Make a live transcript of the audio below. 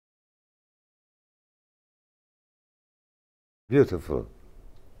Beautiful.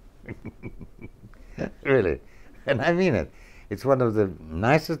 Really. And I mean it. It's one of the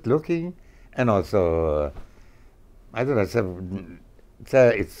nicest looking and also, I don't know,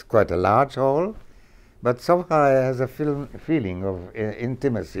 it's quite a large hall, but somehow it has a feeling of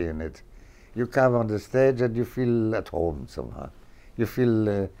intimacy in it. You come on the stage and you feel at home somehow. You feel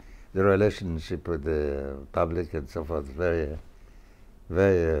the relationship with the public and so forth very,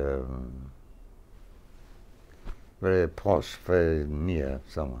 very, very posh, very near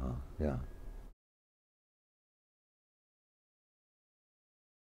somehow. Yeah.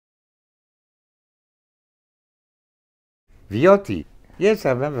 Viotti. Yes,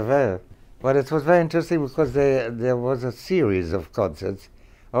 I remember very. Well, it was very interesting because there was a series of concerts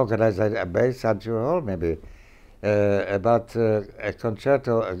organized at Bay Suntory Hall, maybe, about a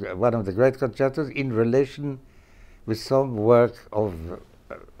concerto, one of the great concertos, in relation with some work of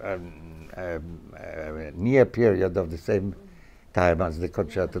near period of the same time as the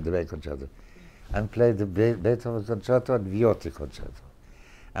concerto, the Bay concerto, and played the Beethoven concerto and Viotti concerto.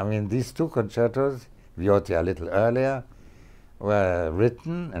 I mean, these two concertos, Viotti a little earlier, were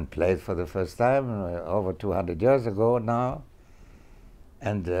written and played for the first time over 200 years ago now.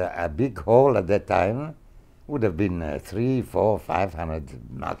 And a big hall at that time would have been 300, 400,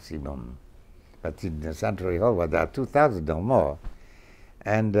 500 maximum. But in the Suntory Hall, well, there are 2,000 or more.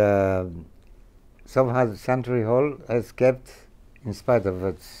 And somehow the Suntory Hall has kept, in spite of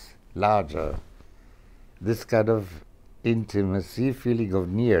its larger, this kind of intimacy, feeling of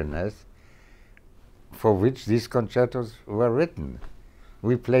nearness, for which these concertos were written.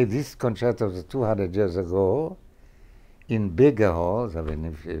 We played these concertos 200 years ago in bigger halls. I mean,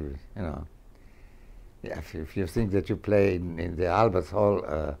 if you know, if you think that you play in the Albert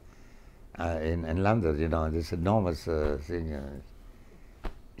Hall in London, you know, this enormous thing,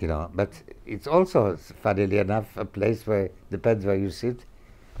 you know, but it's also, funnily enough, a place where, depends where you sit,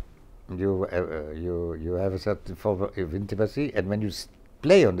 you have a certain form of intimacy, and when you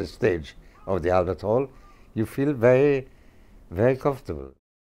play on the stage of the Albert Hall, you feel very, very comfortable.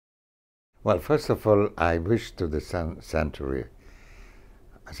 Well, first of all, I wish to the Suntory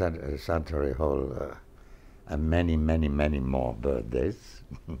Hall many, many, many more birthdays,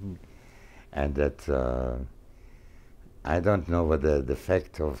 and that I don't know whether the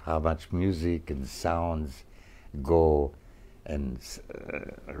fact of how much music and sounds go and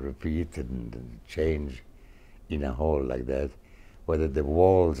repeat and change in a hall like that, whether the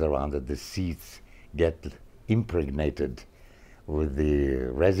walls around it, the seats, get impregnated with the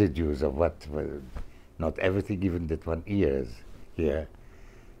residues of what, well, not everything even that one hears here,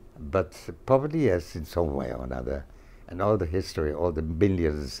 but probably yes, in some way or another. And all the history, all the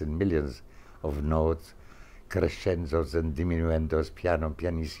millions and millions of notes, crescendos and diminuendos, piano,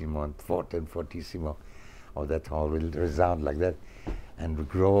 pianissimo, and forte and fortissimo, all that all will resound like that and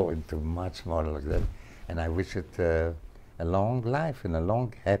grow into much more like that. And I wish it a long life and a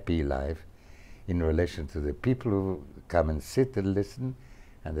long, happy life in relation to the people who come and sit and listen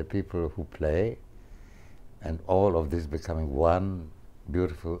and the people who play, and all of this becoming one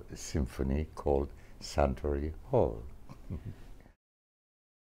beautiful symphony called Suntory Hall.